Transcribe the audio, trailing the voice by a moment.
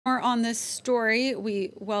More on this story,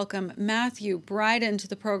 we welcome Matthew Bryden to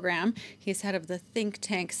the program. He's head of the think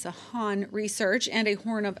tank Sahan Research and a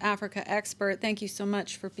Horn of Africa expert. Thank you so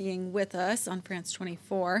much for being with us on France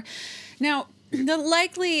 24. Now, the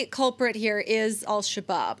likely culprit here is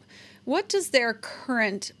Al-Shabaab. What does their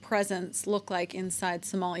current presence look like inside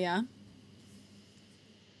Somalia?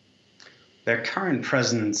 Their current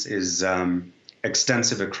presence is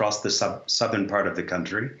extensive across the southern part of the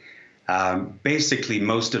country. Basically,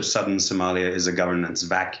 most of southern Somalia is a governance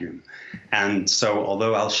vacuum. And so,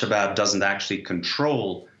 although Al-Shabaab doesn't actually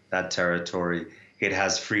control that territory, it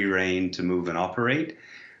has free rein to move and operate.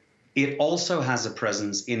 It also has a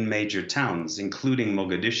presence in major towns, including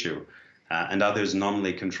Mogadishu and others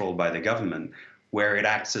nominally controlled by the government, where it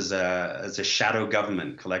acts as a shadow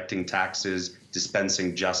government, collecting taxes,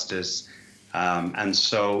 dispensing justice. And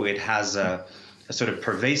so it has a sort of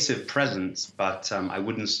pervasive presence, but I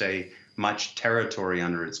wouldn't say much territory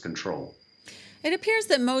under its control. It appears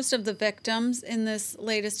that most of the victims in this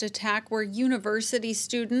latest attack were university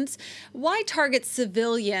students. Why target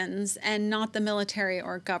civilians and not the military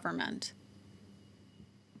or government?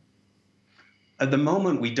 At the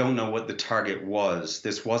moment, we don't know what the target was.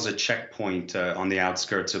 This was a checkpoint on the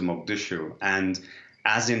outskirts of Mogadishu. And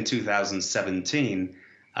as in 2017,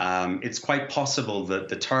 it's quite possible that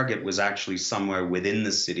the target was actually somewhere within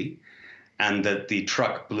the city and that the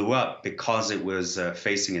truck blew up because it was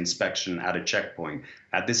facing inspection at a checkpoint.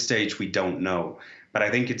 At this stage, we don't know. But I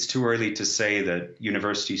think it's too early to say that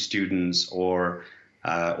university students or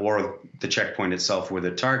the checkpoint itself were the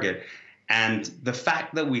target. And the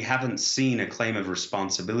fact that we haven't seen a claim of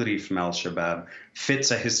responsibility from Al-Shabaab fits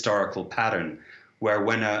a historical pattern where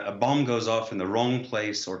when a bomb goes off in the wrong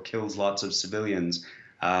place or kills lots of civilians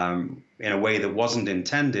in a way that wasn't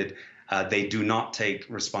intended, they do not take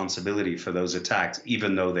responsibility for those attacks,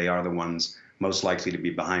 even though they are the ones most likely to be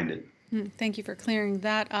behind it. Thank you for clearing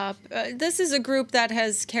that up. This is a group that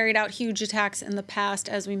has carried out huge attacks in the past,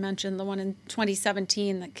 as we mentioned, the one in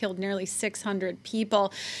 2017 that killed nearly 600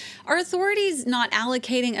 people. Are authorities not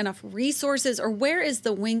allocating enough resources, or where is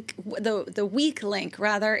the weak link,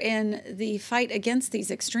 rather, in the fight against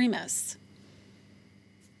these extremists?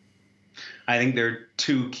 I think there are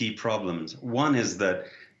two key problems. One is that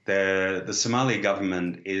the Somali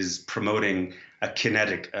government is promoting a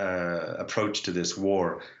kinetic approach to this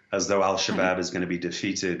war, as though Al-Shabaab is going to be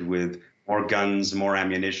defeated with more guns, more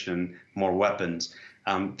ammunition, more weapons.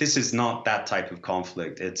 This is not that type of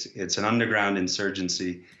conflict. It's an underground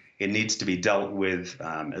insurgency. It needs to be dealt with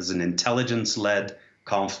as an intelligence-led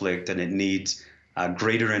conflict, and it needs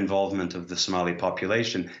greater involvement of the Somali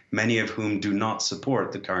population, many of whom do not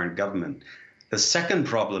support the current government. The second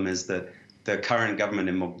problem is that the current government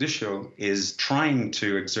in Mogadishu is trying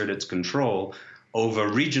to exert its control over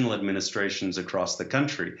regional administrations across the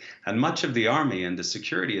country. And much of the army and the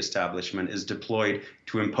security establishment is deployed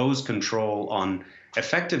to impose control on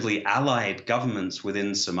effectively allied governments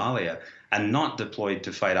within Somalia and not deployed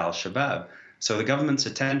to fight Al-Shabaab. So the government's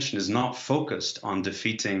attention is not focused on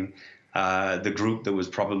defeating the group that was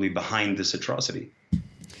probably behind this atrocity.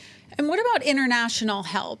 And what about international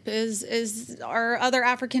help? Are other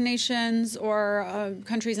African nations or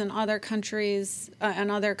countries in other countries and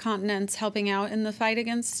other continents helping out in the fight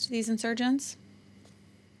against these insurgents?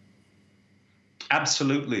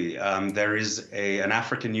 Absolutely. There is an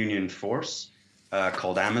African Union force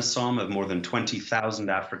called AMISOM of more than 20,000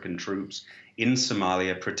 African troops in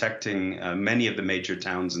Somalia protecting many of the major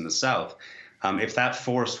towns in the south. If that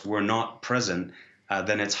force were not present,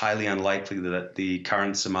 then it's highly unlikely that the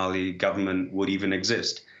current Somali government would even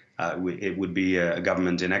exist. It would be a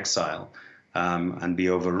government in exile and be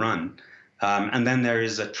overrun. And then there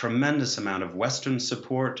is a tremendous amount of Western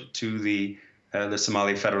support to the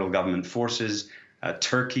Somali federal government forces.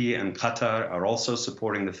 Turkey and Qatar are also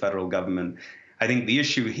supporting the federal government. I think the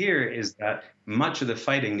issue here is that much of the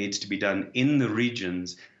fighting needs to be done in the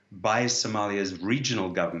regions by Somalia's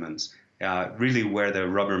regional governments, really where the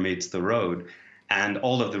rubber meets the road. And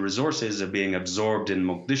all of the resources are being absorbed in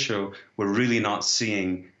Mogadishu. We're really not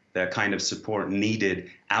seeing the kind of support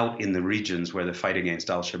needed out in the regions where the fight against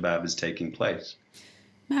Al-Shabaab is taking place.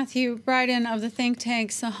 Matthew Bryden of the think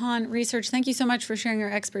tank Sahan Research, thank you so much for sharing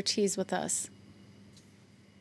your expertise with us.